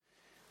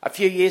A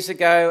few years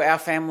ago, our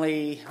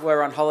family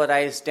were on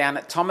holidays down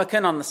at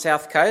Tomakan on the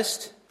south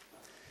coast,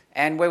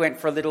 and we went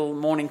for a little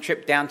morning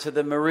trip down to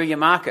the Moruya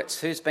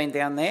markets. Who's been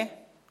down there?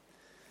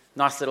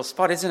 Nice little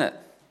spot, isn't it?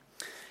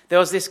 There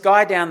was this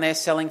guy down there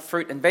selling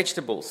fruit and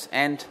vegetables,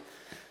 and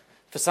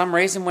for some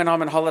reason, when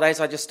I'm on holidays,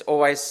 I just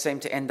always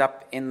seem to end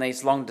up in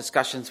these long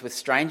discussions with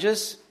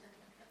strangers.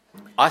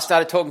 I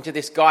started talking to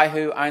this guy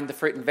who owned the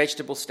fruit and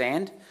vegetable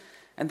stand,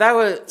 and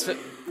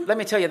let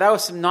me tell you, there were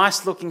some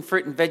nice-looking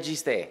fruit and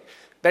veggies there.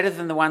 Better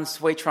than the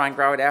ones we try and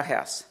grow at our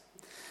house.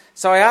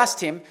 So I asked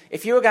him,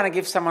 if you were going to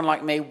give someone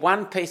like me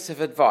one piece of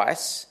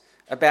advice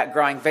about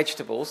growing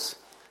vegetables,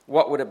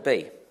 what would it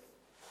be?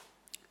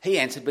 He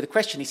answered with a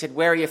question. He said,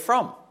 "Where are you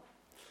from?"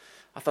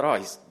 I thought,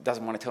 he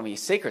doesn't want to tell me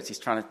his secrets. He's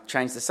trying to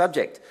change the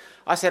subject.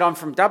 I said, "I'm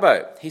from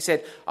Dubbo." He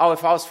said,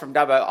 "If I was from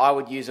Dubbo, I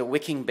would use a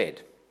wicking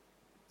bed."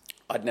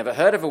 I'd never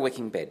heard of a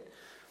wicking bed.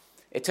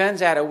 It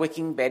turns out a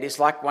wicking bed is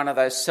like one of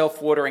those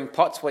self-watering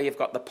pots where you've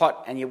got the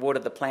pot and you water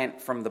the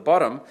plant from the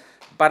bottom,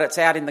 but it's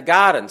out in the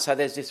garden, so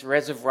there's this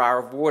reservoir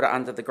of water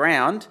under the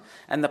ground,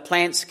 and the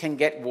plants can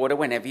get water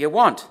whenever you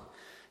want.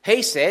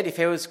 He said if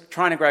he was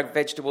trying to grow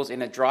vegetables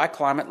in a dry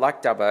climate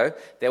like Dubbo,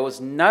 there was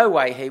no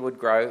way he would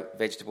grow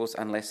vegetables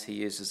unless he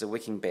uses a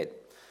wicking bed.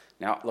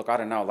 Now, look, I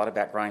don't know a lot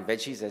about growing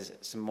veggies. There's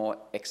some more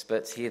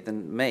experts here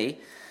than me.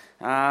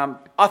 I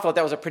thought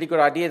that was a pretty good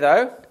idea,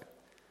 though,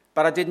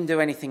 but I didn't do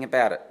anything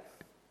about it.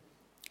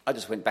 I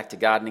just went back to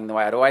gardening the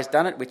way I'd always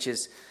done it, which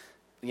is,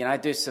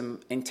 do some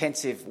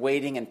intensive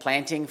weeding and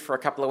planting for a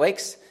couple of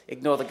weeks,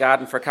 ignore the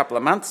garden for a couple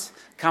of months,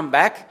 come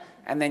back,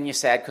 and then you're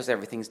sad because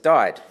everything's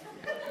died.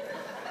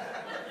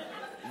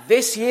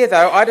 This year,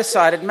 though, I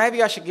decided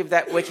maybe I should give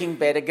that wicking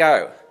bed a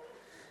go.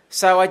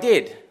 So I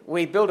did.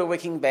 We built a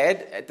wicking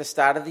bed at the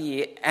start of the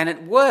year, and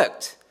it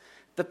worked.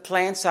 The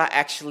plants are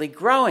actually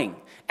growing.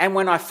 And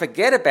when I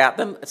forget about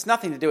them, it's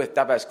nothing to do with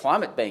Dubbo's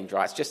climate being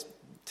dry, it's just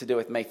to do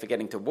with me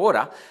forgetting to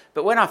water.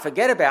 But when I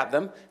forget about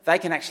them, they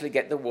can actually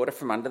get the water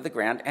from under the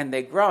ground, and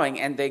they're growing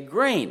and they're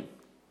green.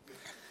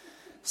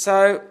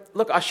 So,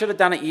 look, I should have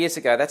done it years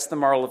ago. That's the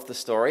moral of the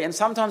story. And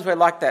sometimes we're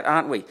like that,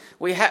 aren't we?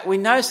 We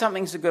know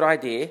something's a good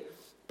idea,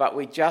 but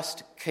we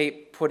just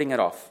keep putting it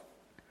off.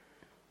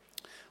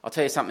 I'll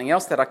tell you something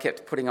else that I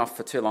kept putting off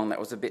for too long that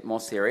was a bit more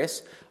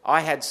serious.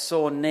 I had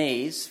sore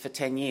knees for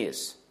 10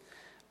 years.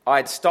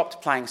 I'd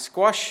stopped playing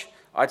squash,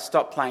 I'd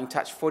stopped playing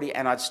touch footy,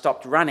 and I'd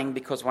stopped running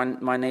because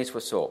my knees were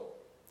sore.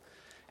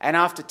 And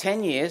after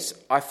 10 years,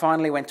 I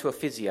finally went to a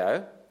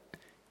physio.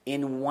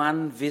 In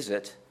one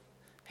visit,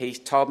 he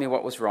told me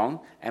what was wrong,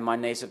 and my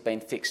knees have been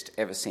fixed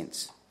ever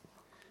since.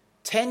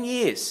 10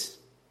 years.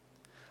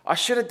 I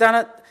should have done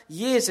it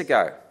years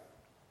ago.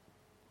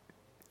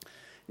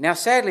 Now,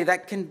 sadly,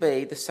 that can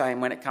be the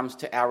same when it comes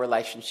to our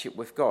relationship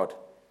with God.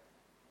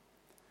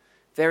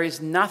 There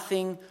is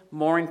nothing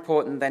more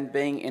important than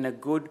being in a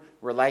good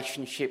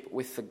relationship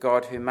with the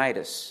God who made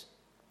us.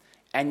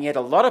 And yet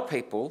a lot of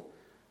people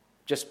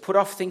just put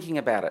off thinking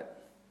about it.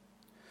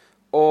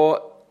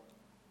 Or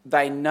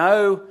they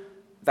know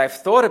they've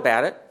thought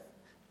about it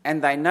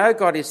and they know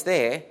God is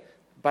there,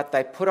 but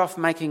they put off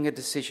making a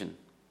decision.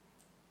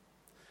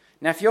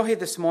 Now, if you're here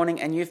this morning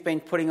and you've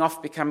been putting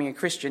off becoming a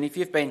Christian, if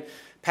you've been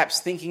perhaps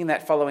thinking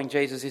that following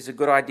Jesus is a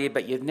good idea,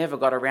 but you've never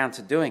got around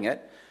to doing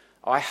it,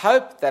 I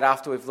hope that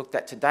after we've looked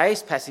at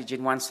today's passage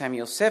in 1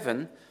 Samuel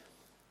 7,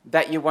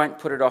 that you won't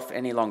put it off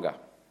any longer.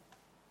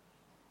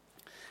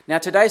 Now,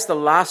 today's the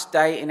last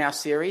day in our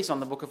series on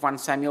the book of 1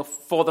 Samuel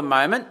for the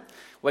moment.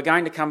 We're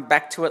going to come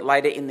back to it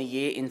later in the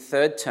year in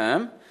third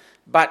term,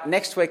 but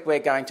next week we're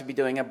going to be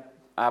doing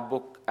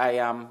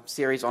a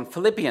series on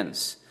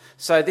Philippians.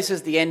 So this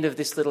is the end of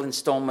this little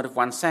instalment of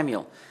 1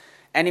 Samuel.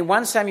 And in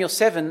 1 Samuel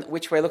 7,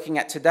 which we're looking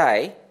at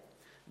today,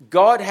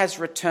 God has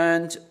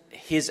returned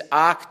his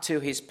ark to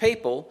his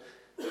people,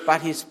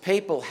 but his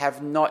people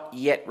have not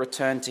yet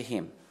returned to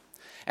him.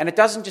 And it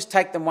doesn't just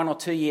take them 1 or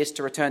 2 years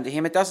to return to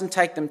him. It doesn't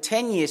take them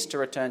 10 years to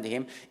return to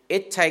him.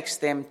 It takes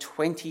them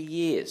 20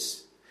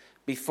 years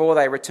before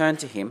they return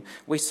to him.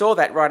 We saw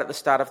that right at the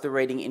start of the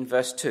reading in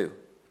verse 2.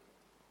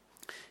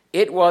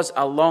 It was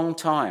a long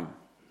time,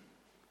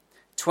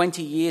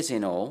 20 years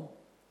in all,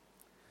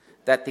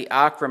 that the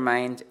ark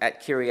remained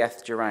at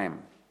Kiriath Jearim.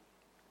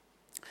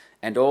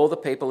 And all the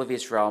people of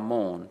Israel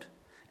mourned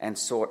and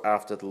sought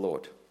after the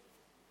Lord.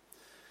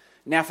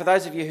 Now, for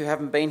those of you who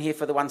haven't been here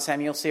for the 1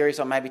 Samuel series,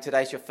 or maybe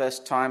today's your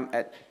first time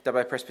at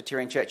Dubbo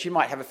Presbyterian Church, you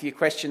might have a few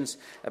questions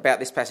about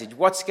this passage.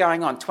 What's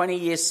going on? 20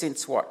 years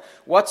since what?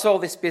 What's all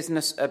this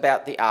business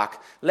about the ark?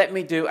 Let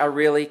me do a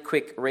really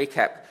quick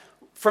recap.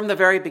 From the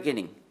very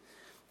beginning,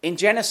 in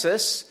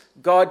Genesis,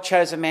 God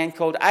chose a man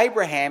called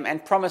Abraham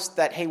and promised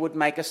that he would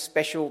make a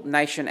special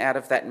nation out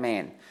of that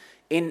man.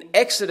 In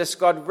Exodus,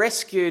 God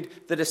rescued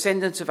the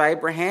descendants of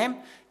Abraham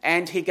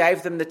and he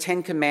gave them the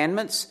 10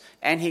 Commandments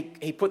and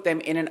he put them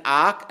in an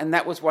ark, and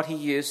that was what he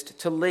used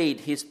to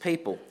lead his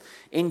people.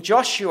 In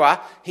Joshua,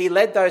 he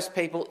led those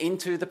people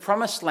into the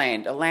promised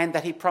land, a land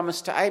that he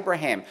promised to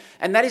Abraham.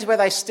 And that is where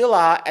they still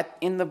are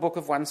in the book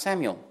of 1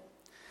 Samuel.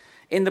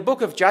 In the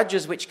book of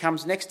Judges, which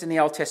comes next in the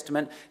Old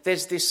Testament,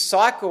 there's this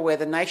cycle where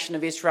the nation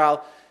of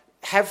Israel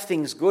have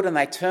things good and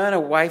they turn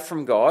away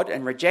from God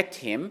and reject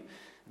him.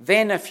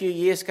 Then a few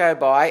years go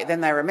by, then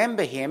they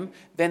remember him,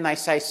 then they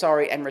say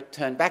sorry and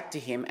return back to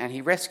him, and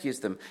he rescues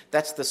them.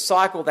 That's the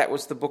cycle that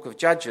was the book of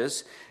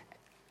Judges.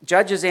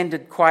 Judges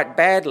ended quite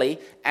badly,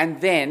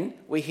 and then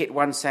we hit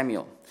 1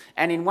 Samuel.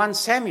 And in 1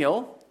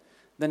 Samuel,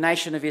 the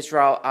nation of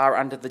Israel are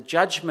under the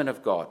judgment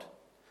of God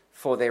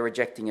for their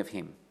rejecting of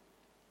him.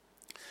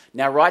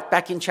 Now, right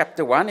back in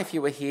chapter 1, if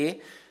you were here,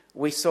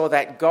 we saw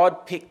that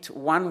God picked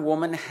one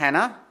woman,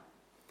 Hannah,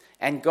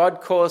 and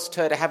God caused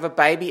her to have a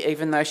baby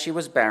even though she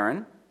was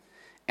barren,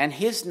 and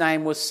his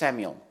name was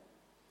Samuel.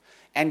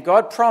 And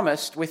God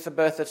promised with the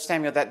birth of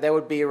Samuel that there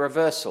would be a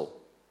reversal,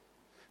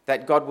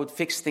 that God would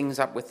fix things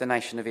up with the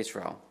nation of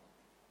Israel.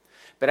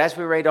 But as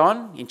we read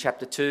on in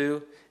chapter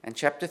 2 and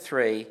chapter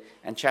 3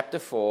 and chapter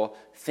 4,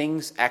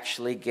 things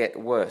actually get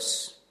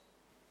worse.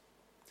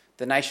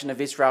 The nation of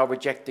Israel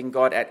rejecting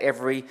God at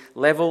every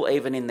level,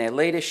 even in their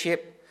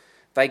leadership.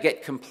 They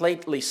get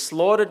completely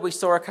slaughtered, we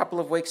saw a couple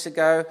of weeks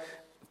ago,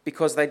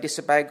 because they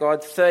disobey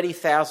God.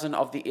 30,000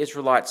 of the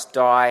Israelites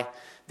die.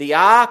 The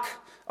Ark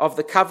of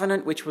the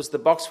Covenant, which was the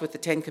box with the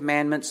 10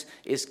 Commandments,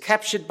 is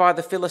captured by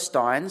the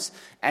Philistines.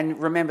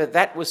 And remember,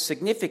 that was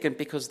significant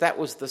because that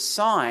was the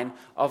sign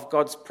of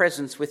God's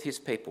presence with his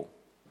people.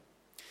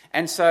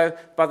 And so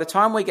by the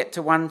time we get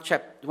to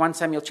 1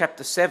 Samuel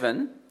chapter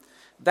 7,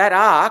 that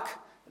ark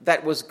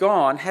that was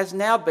gone has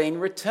now been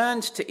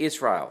returned to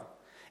Israel.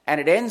 And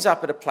it ends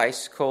up at a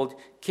place called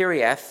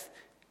Kiriath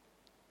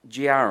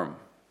Jearim.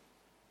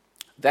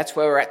 That's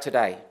where we're at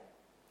today.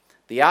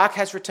 The ark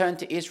has returned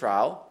to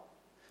Israel,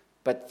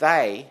 but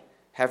they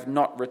have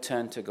not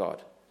returned to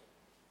God.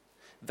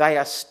 They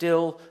are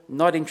still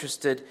not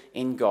interested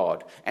in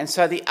God. And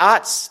so the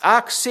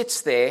ark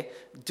sits there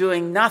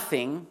doing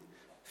nothing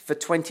for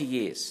 20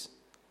 years.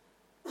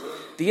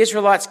 The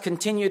Israelites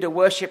continue to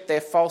worship their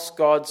false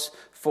gods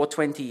for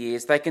 20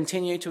 years. They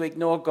continue to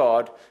ignore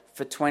God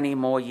for 20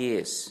 more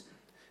years.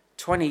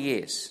 20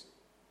 years.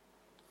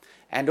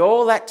 And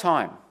all that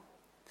time,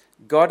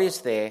 God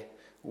is there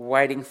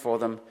waiting for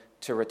them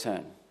to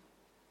return.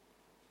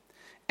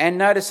 And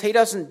notice he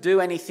doesn't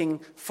do anything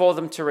for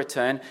them to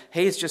return.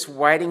 He's just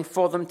waiting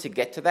for them to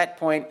get to that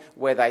point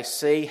where they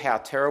see how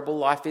terrible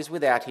life is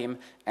without him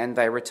and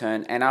they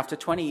return. And after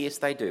 20 years,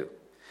 they do.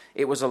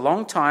 It was a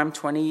long time,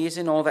 20 years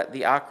in all, that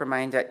the ark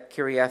remained at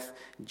Kiriath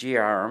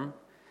Jearim.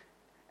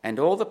 And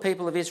all the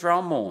people of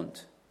Israel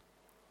mourned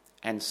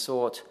and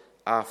sought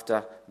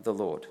after the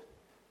Lord.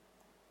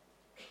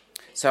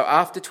 So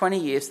after 20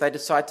 years, they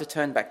decide to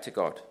turn back to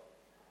God.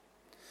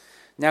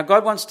 Now,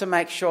 God wants to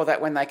make sure that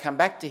when they come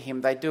back to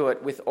him, they do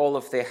it with all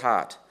of their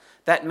heart.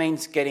 That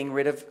means getting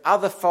rid of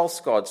other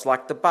false gods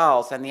like the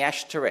Baals and the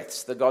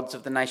Ashtoreths, the gods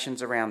of the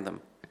nations around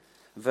them.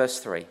 Verse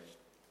 3.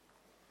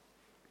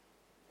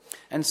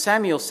 And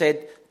Samuel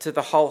said to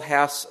the whole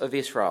house of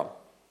Israel.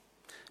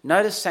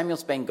 Notice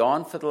Samuel's been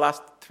gone for the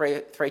last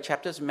three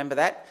chapters. Remember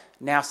that?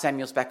 Now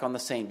Samuel's back on the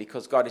scene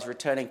because God is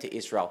returning to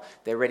Israel.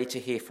 They're ready to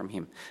hear from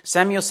him.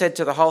 Samuel said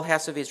to the whole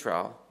house of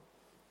Israel,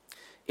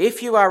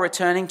 if you are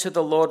returning to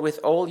the Lord with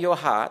all your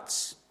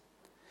hearts,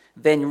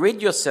 then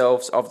rid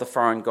yourselves of the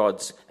foreign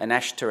gods and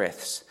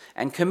Ashtoreths,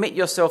 and commit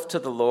yourself to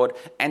the Lord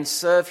and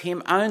serve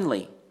him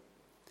only,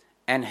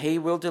 and he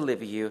will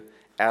deliver you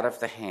out of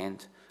the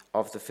hand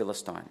of the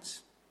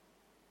Philistines.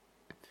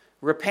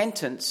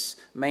 Repentance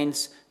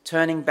means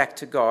turning back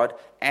to God,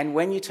 and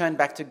when you turn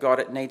back to God,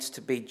 it needs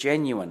to be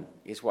genuine,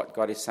 is what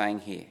God is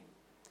saying here.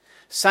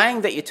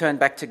 Saying that you turn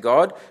back to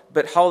God,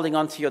 but holding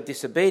on to your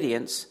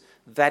disobedience,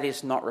 that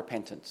is not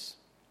repentance.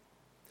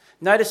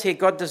 Notice here,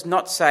 God does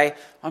not say,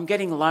 I'm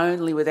getting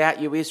lonely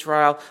without you,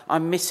 Israel.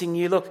 I'm missing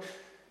you. Look,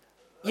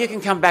 you can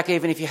come back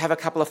even if you have a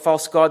couple of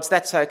false gods.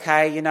 That's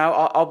okay.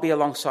 I'll be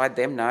alongside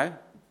them. No,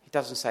 he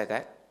doesn't say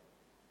that.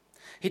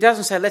 He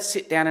doesn't say, let's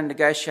sit down and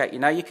negotiate.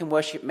 You can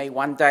worship me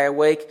one day a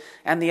week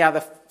and the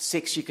other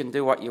 6 you can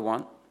do what you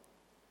want.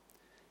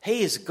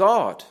 He is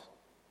God.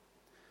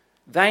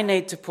 They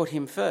need to put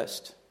him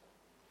first.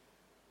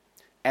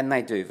 And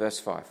they do, verse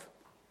 5.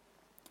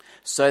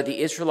 So the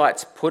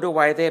Israelites put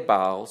away their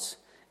Baals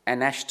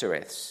and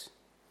Ashtoreths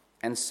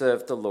and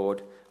served the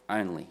Lord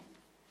only.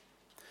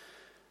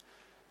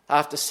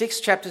 After 6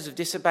 chapters of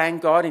disobeying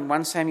God in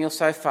 1 Samuel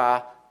so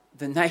far,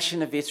 the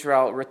nation of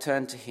Israel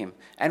returned to him.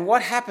 And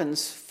what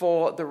happens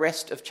for the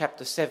rest of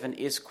chapter 7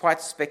 is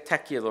quite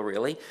spectacular,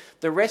 really.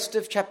 The rest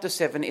of chapter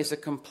 7 is a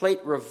complete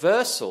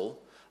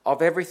reversal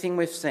of everything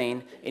we've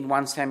seen in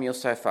 1 Samuel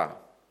so far.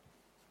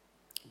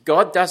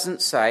 God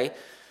doesn't say,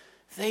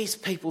 these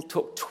people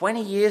took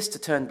 20 years to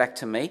turn back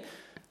to me.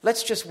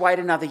 Let's just wait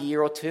another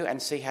year or 2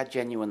 and see how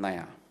genuine they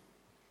are.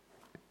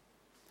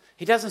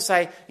 He doesn't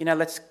say,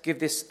 let's give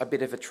this a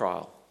bit of a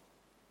trial.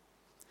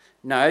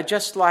 No,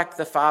 just like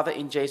the father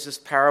in Jesus'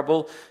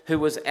 parable who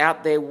was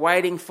out there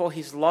waiting for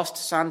his lost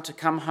son to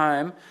come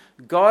home,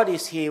 God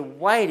is here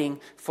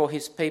waiting for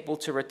his people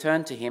to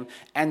return to him.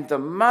 And the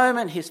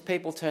moment his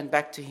people turn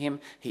back to him,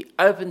 he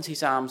opens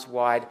his arms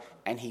wide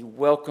and he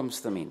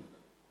welcomes them in.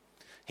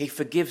 He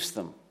forgives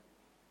them.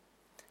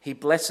 He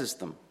blesses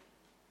them.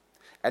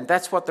 And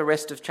that's what the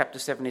rest of chapter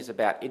 7 is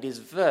about. It is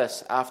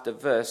verse after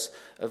verse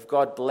of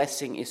God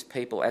blessing his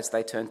people as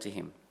they turn to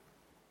him.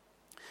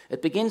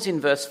 It begins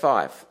in verse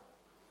 5.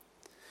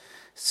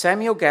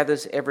 Samuel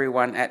gathers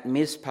everyone at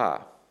Mizpah,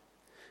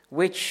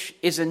 which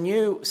is a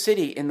new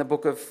city in the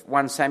book of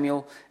 1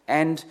 Samuel,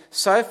 and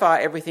so far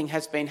everything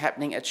has been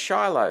happening at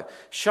Shiloh.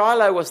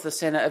 Shiloh was the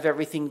centre of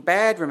everything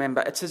bad,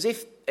 remember. It's as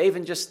if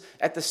even just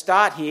at the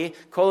start here,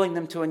 calling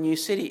them to a new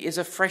city is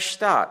a fresh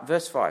start.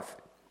 Verse 5.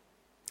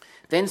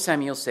 Then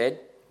Samuel said,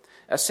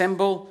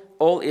 "Assemble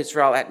all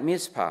Israel at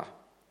Mizpah,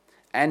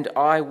 and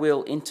I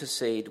will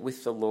intercede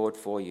with the Lord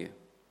for you."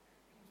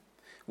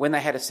 When they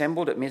had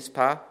assembled at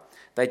Mizpah,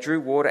 they drew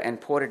water and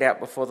poured it out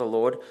before the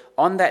Lord.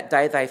 On that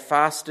day they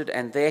fasted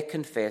and there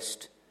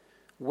confessed,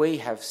 "We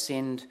have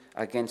sinned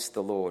against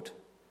the Lord."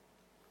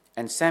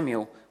 And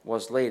Samuel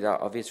was leader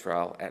of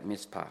Israel at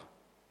Mizpah.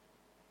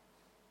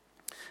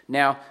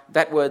 Now,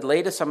 that word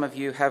leader, some of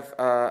you have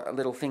a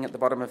little thing at the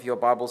bottom of your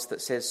Bibles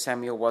that says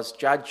Samuel was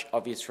judge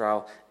of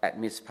Israel at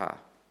Mizpah.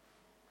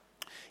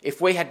 If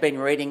we had been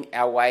reading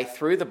our way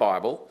through the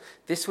Bible,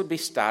 this would be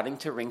starting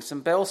to ring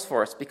some bells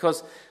for us,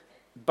 because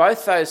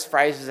both those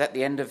phrases at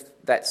the end of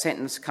that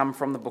sentence come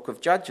from the book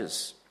of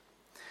Judges.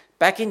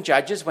 Back in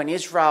Judges, when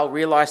Israel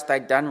realised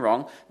they'd done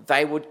wrong,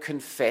 they would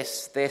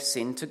confess their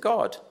sin to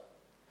God.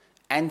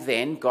 And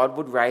then God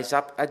would raise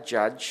up a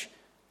judge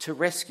to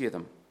rescue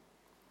them.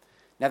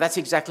 Now that's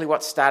exactly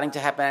what's starting to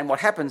happen, and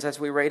what happens as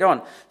we read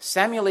on.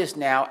 Samuel is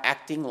now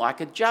acting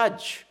like a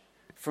judge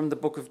from the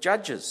book of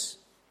Judges.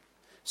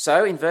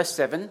 So in verse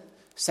 7,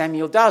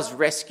 Samuel does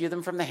rescue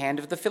them from the hand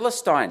of the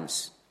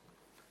Philistines.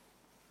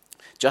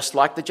 Just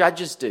like the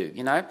judges do,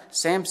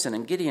 Samson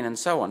and Gideon and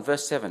so on.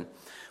 Verse 7.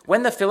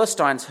 When the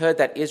Philistines heard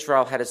that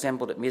Israel had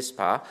assembled at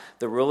Mizpah,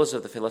 the rulers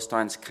of the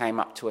Philistines came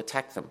up to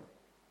attack them.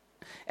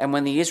 And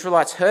when the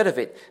Israelites heard of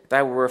it,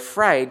 they were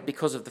afraid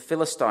because of the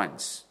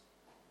Philistines.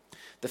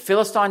 The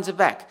Philistines are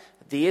back.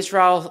 The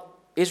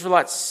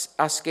Israelites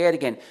are scared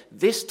again.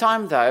 This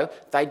time, though,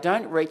 they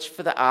don't reach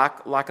for the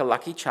ark like a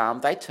lucky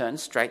charm. They turn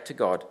straight to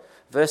God.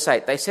 Verse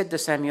 8, they said to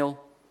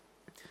Samuel,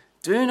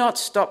 "Do not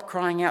stop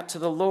crying out to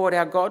the Lord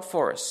our God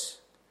for us,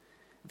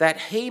 that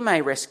he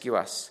may rescue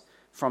us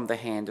from the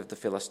hand of the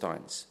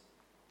Philistines."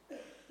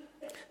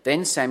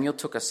 Then Samuel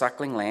took a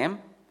suckling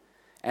lamb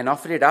and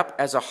offered it up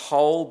as a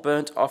whole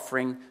burnt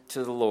offering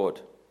to the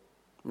Lord.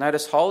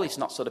 Notice whole, he's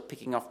not sort of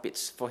picking off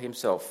bits for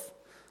himself,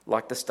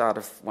 like the start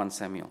of 1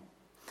 Samuel.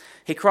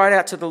 He cried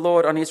out to the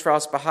Lord on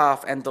Israel's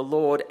behalf, and the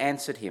Lord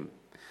answered him.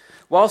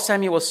 While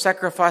Samuel was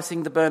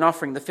sacrificing the burnt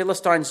offering, the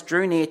Philistines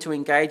drew near to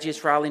engage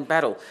Israel in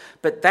battle.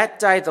 But that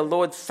day the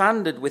Lord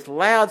thundered with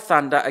loud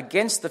thunder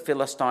against the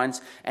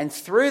Philistines and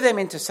threw them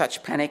into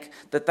such panic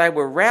that they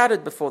were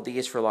routed before the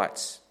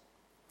Israelites.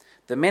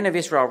 The men of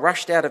Israel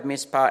rushed out of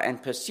Mizpah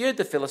and pursued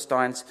the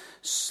Philistines,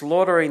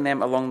 slaughtering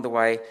them along the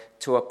way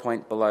to a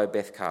point below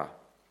Bethkar.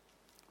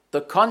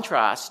 The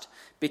contrast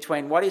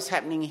between what is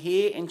happening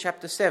here in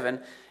chapter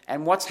 7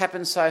 and what's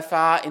happened so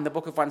far in the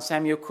book of 1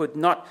 Samuel could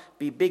not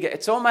be bigger.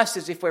 It's almost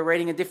as if we're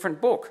reading a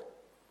different book.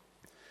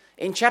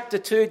 In chapter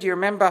 2, do you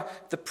remember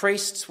the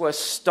priests were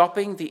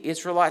stopping the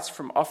Israelites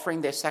from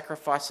offering their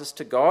sacrifices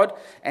to God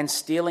and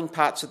stealing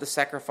parts of the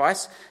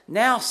sacrifice?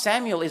 Now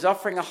Samuel is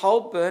offering a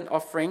whole burnt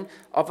offering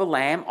of a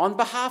lamb on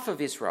behalf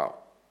of Israel.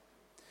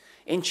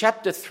 In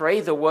chapter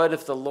 3, the word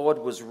of the Lord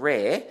was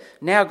rare.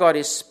 Now God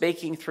is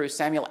speaking through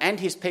Samuel and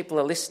his people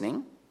are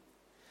listening.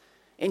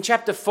 In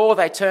chapter 4,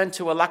 they turned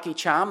to a lucky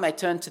charm. They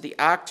turned to the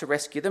ark to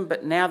rescue them,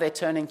 but now they're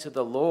turning to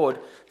the Lord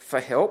for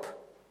help.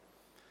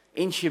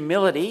 In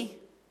humility,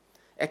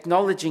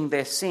 acknowledging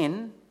their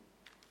sin.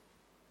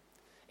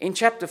 In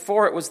chapter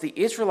 4, it was the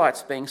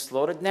Israelites being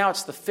slaughtered. Now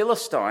it's the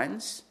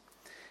Philistines.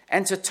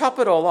 And to top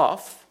it all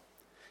off,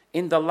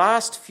 in the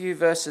last few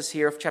verses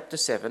here of chapter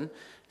 7,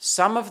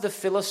 some of the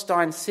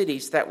Philistine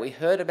cities that we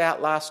heard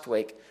about last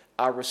week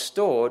are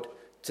restored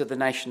to the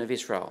nation of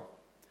Israel.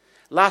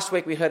 Last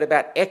week we heard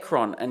about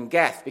Ekron and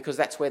Gath, because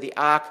that's where the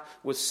ark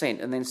was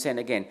sent and then sent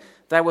again.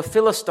 They were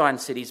Philistine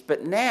cities,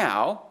 but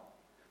now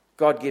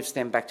God gives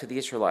them back to the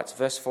Israelites.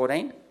 Verse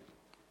 14.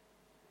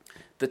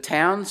 The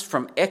towns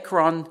from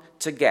Ekron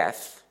to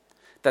Gath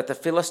that the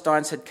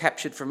Philistines had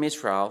captured from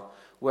Israel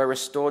were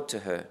restored to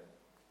her.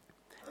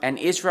 And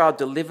Israel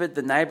delivered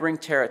the neighbouring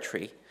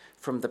territory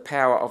from the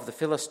power of the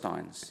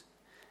Philistines.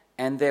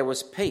 And there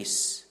was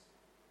peace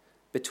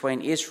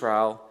between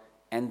Israel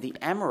and the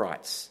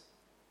Amorites.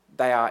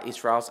 They are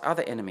Israel's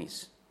other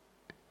enemies.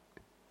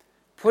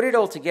 Put it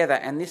all together,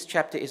 and this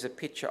chapter is a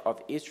picture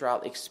of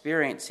Israel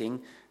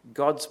experiencing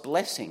God's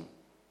blessing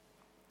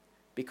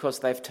because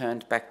they've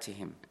turned back to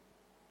him.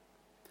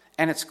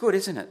 And it's good,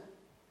 isn't it?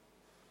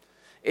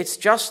 It's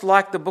just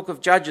like the book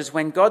of Judges.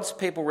 When God's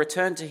people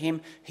return to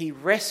him, he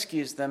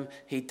rescues them.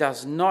 He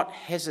does not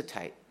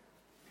hesitate.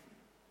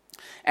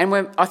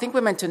 And I think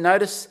we're meant to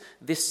notice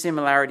this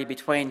similarity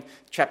between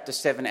chapter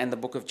 7 and the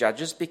book of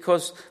Judges,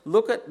 because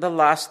look at the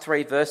last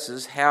 3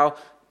 verses, how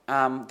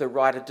the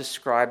writer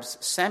describes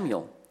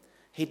Samuel.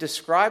 He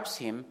describes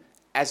him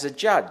as a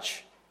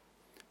judge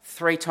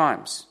 3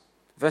 times.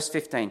 Verse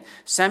 15,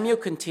 Samuel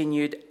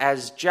continued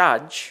as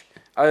judge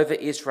over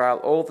Israel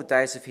all the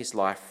days of his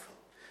life.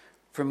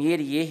 From year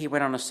to year he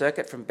went on a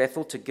circuit from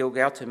Bethel to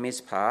Gilgal to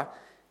Mizpah,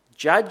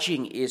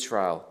 judging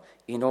Israel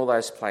in all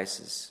those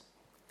places.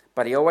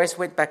 But he always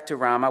went back to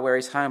Ramah where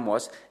his home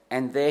was,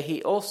 and there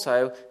he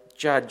also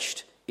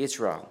judged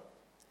Israel.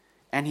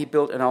 And he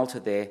built an altar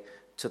there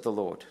to the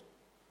Lord.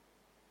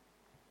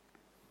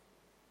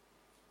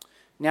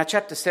 Now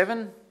chapter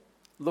 7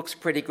 looks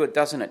pretty good,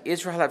 doesn't it?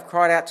 Israel have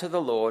cried out to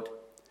the Lord,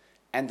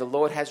 and the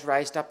Lord has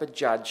raised up a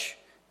judge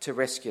to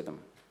rescue them.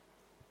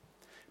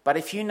 But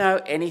if you know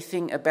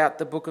anything about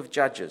the book of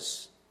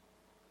Judges,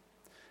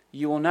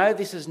 you will know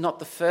this is not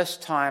the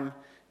first time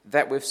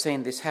that we've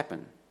seen this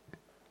happen.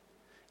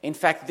 In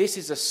fact, this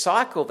is a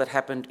cycle that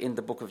happened in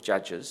the book of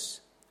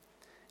Judges,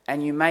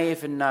 and you may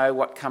even know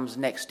what comes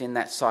next in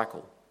that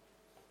cycle.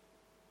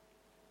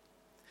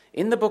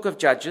 In the book of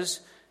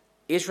Judges,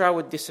 Israel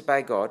would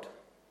disobey God.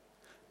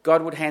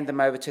 God would hand them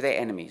over to their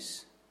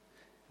enemies.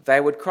 They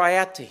would cry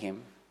out to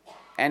him,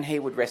 and he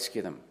would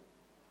rescue them.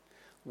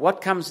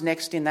 What comes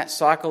next in that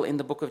cycle in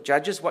the book of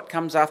Judges? What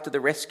comes after the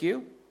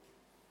rescue?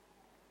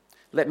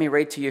 Let me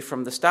read to you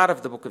from the start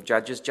of the book of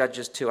Judges,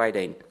 Judges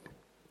 2:18.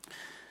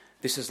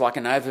 This is like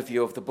an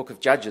overview of the book of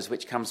Judges,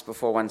 which comes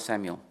before 1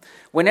 Samuel.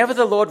 Whenever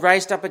the Lord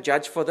raised up a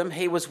judge for them,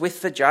 he was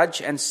with the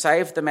judge and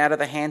saved them out of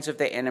the hands of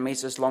their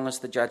enemies as long as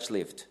the judge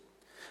lived.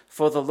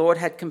 For the Lord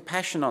had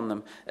compassion on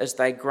them as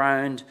they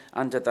groaned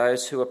under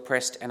those who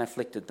oppressed and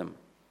afflicted them.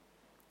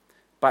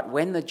 But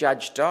when the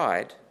judge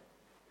died,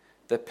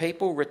 the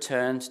people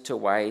returned to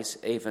ways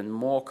even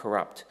more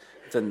corrupt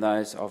than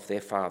those of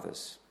their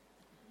fathers.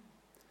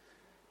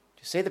 Do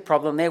you see the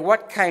problem there?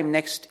 What came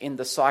next in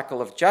the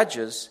cycle of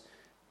Judges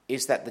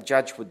is that the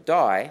judge would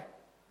die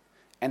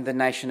and the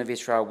nation of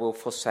Israel will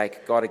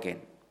forsake God again.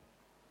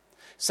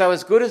 So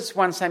as good as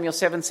 1 Samuel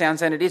 7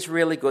 sounds, and it is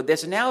really good,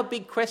 there's now a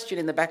big question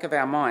in the back of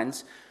our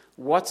minds.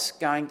 What's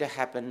going to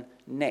happen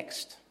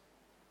next?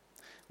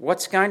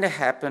 What's going to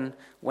happen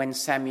when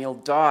Samuel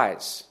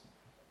dies?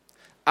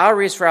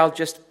 Are Israel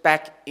just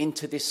back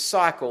into this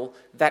cycle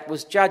that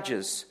was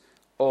Judges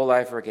all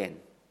over again?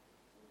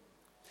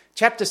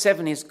 Chapter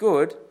 7 is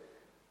good,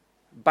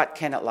 but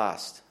can it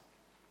last?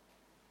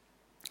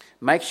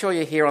 Make sure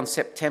you're here on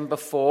September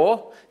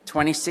 4,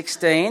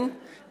 2016,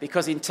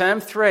 because in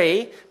term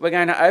 3, we're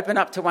going to open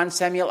up to 1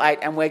 Samuel 8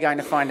 and we're going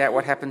to find out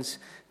what happens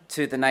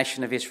to the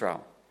nation of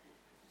Israel.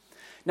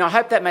 Now, I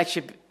hope that makes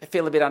you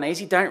feel a bit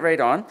uneasy. Don't read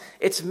on.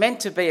 It's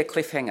meant to be a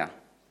cliffhanger.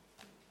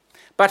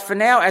 But for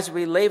now, as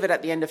we leave it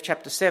at the end of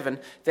chapter 7,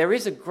 there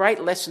is a great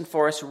lesson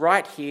for us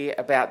right here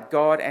about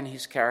God and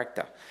his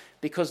character.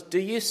 Because do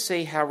you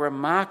see how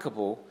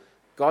remarkable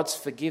God's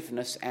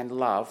forgiveness and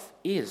love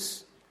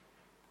is?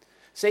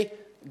 See,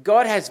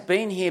 God has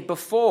been here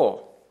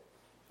before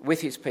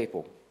with his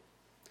people.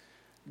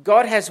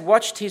 God has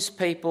watched his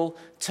people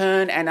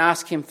turn and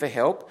ask him for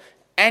help,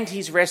 and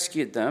he's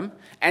rescued them.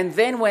 And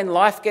then when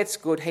life gets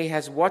good, he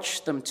has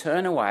watched them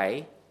turn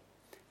away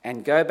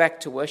and go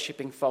back to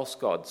worshipping false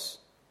gods.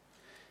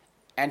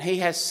 And he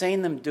has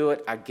seen them do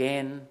it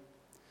again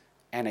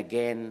and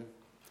again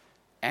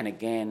and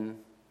again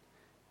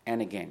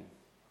and again.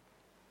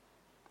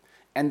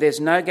 And there's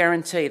no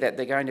guarantee that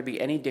they're going to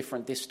be any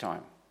different this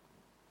time.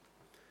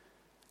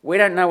 We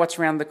don't know what's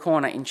around the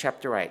corner in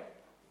chapter 8.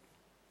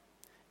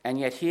 And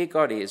yet here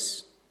God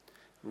is,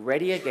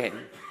 ready again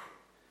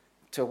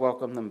to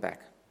welcome them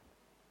back.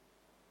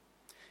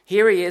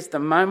 Here he is, the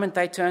moment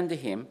they turn to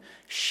him,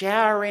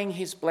 showering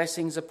his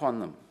blessings upon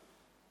them.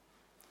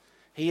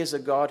 He is a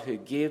God who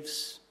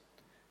gives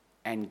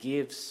and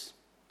gives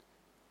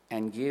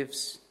and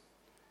gives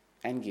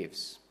and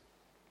gives.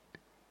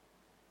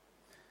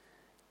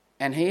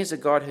 And he is a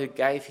God who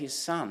gave his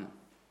Son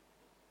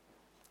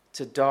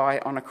to die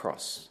on a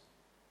cross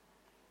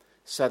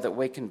so that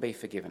we can be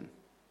forgiven.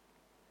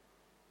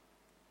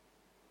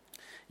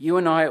 You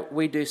and I,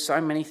 we do so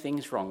many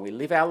things wrong. We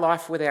live our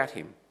life without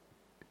him.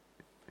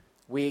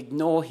 We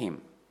ignore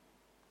him.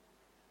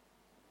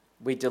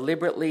 We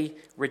deliberately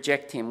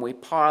reject him. We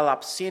pile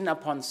up sin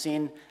upon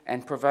sin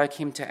and provoke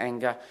him to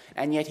anger.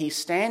 And yet he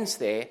stands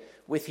there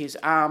with his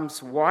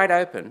arms wide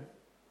open,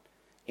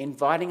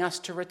 inviting us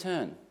to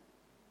return,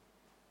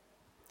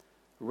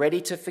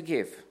 ready to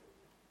forgive.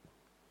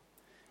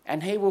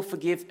 And he will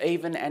forgive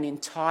even an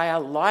entire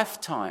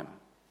lifetime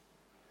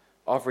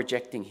of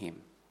rejecting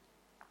him.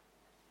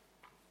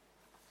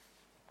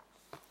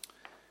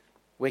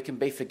 We can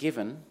be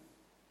forgiven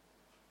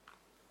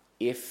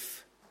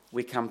if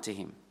we come to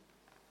him.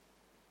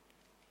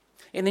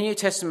 In the New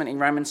Testament, in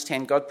Romans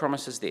 10, God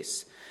promises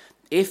this: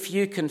 if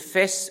you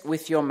confess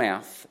with your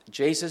mouth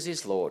Jesus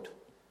is Lord,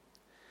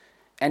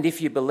 and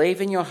if you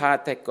believe in your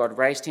heart that God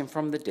raised him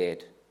from the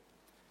dead,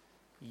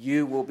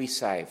 you will be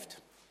saved.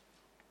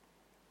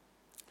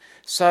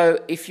 So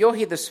if you're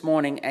here this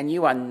morning and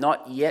you are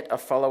not yet a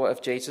follower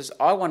of Jesus,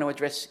 I want to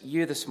address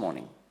you this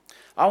morning.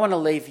 I want to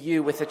leave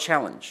you with a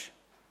challenge.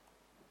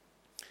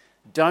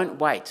 Don't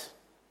wait.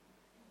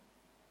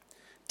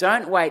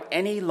 Don't wait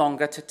any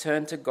longer to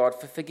turn to God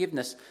for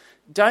forgiveness.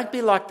 Don't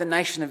be like the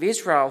nation of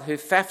Israel who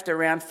faffed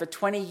around for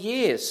 20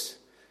 years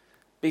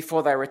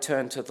before they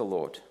returned to the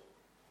Lord.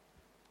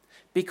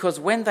 Because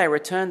when they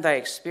returned, they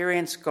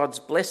experienced God's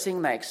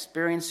blessing, they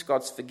experienced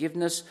God's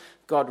forgiveness,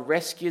 God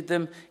rescued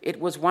them. It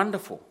was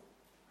wonderful.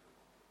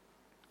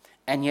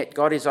 And yet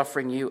God is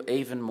offering you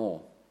even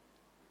more.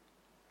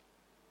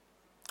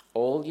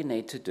 All you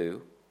need to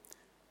do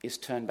is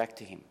turn back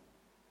to him.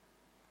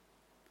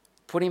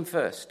 Put him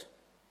first.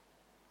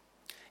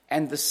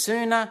 And the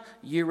sooner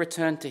you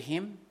return to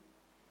him,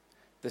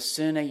 the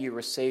sooner you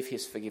receive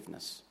his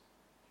forgiveness.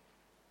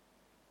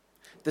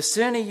 The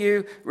sooner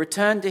you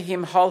return to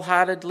him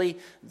wholeheartedly,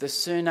 the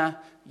sooner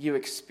you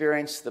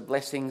experience the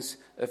blessings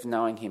of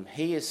knowing him.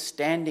 He is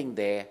standing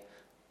there,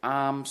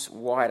 arms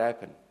wide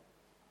open.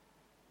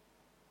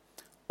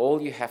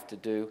 All you have to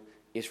do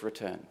is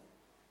return.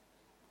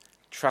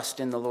 Trust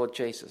in the Lord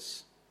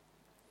Jesus,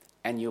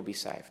 and you'll be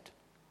saved.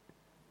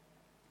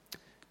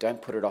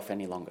 Don't put it off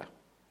any longer.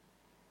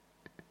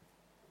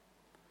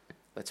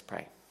 Let's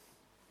pray.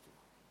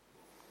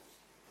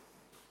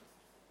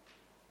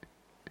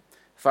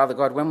 Father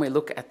God, when we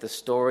look at the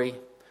story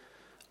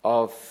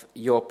of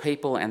your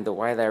people and the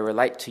way they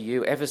relate to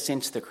you ever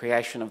since the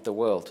creation of the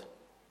world,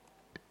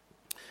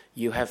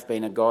 you have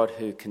been a God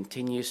who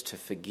continues to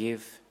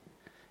forgive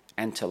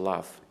and to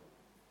love.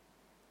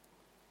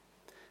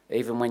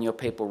 Even when your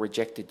people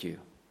rejected you.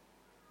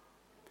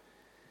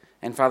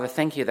 And Father,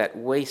 thank you that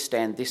we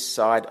stand this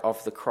side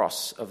of the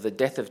cross, of the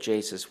death of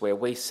Jesus, where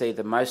we see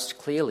the most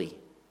clearly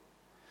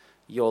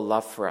your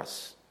love for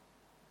us.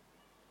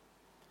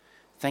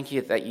 Thank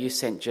you that you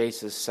sent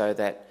Jesus so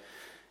that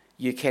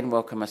you can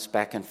welcome us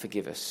back and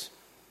forgive us.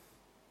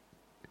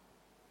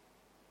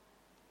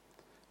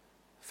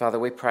 Father,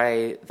 we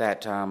pray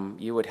that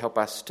you would help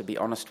us to be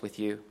honest with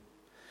you,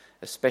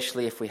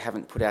 especially if we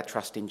haven't put our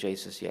trust in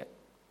Jesus yet.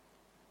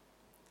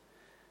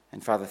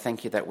 And Father,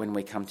 thank you that when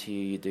we come to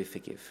you, you do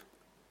forgive.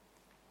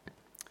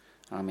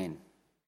 Amen.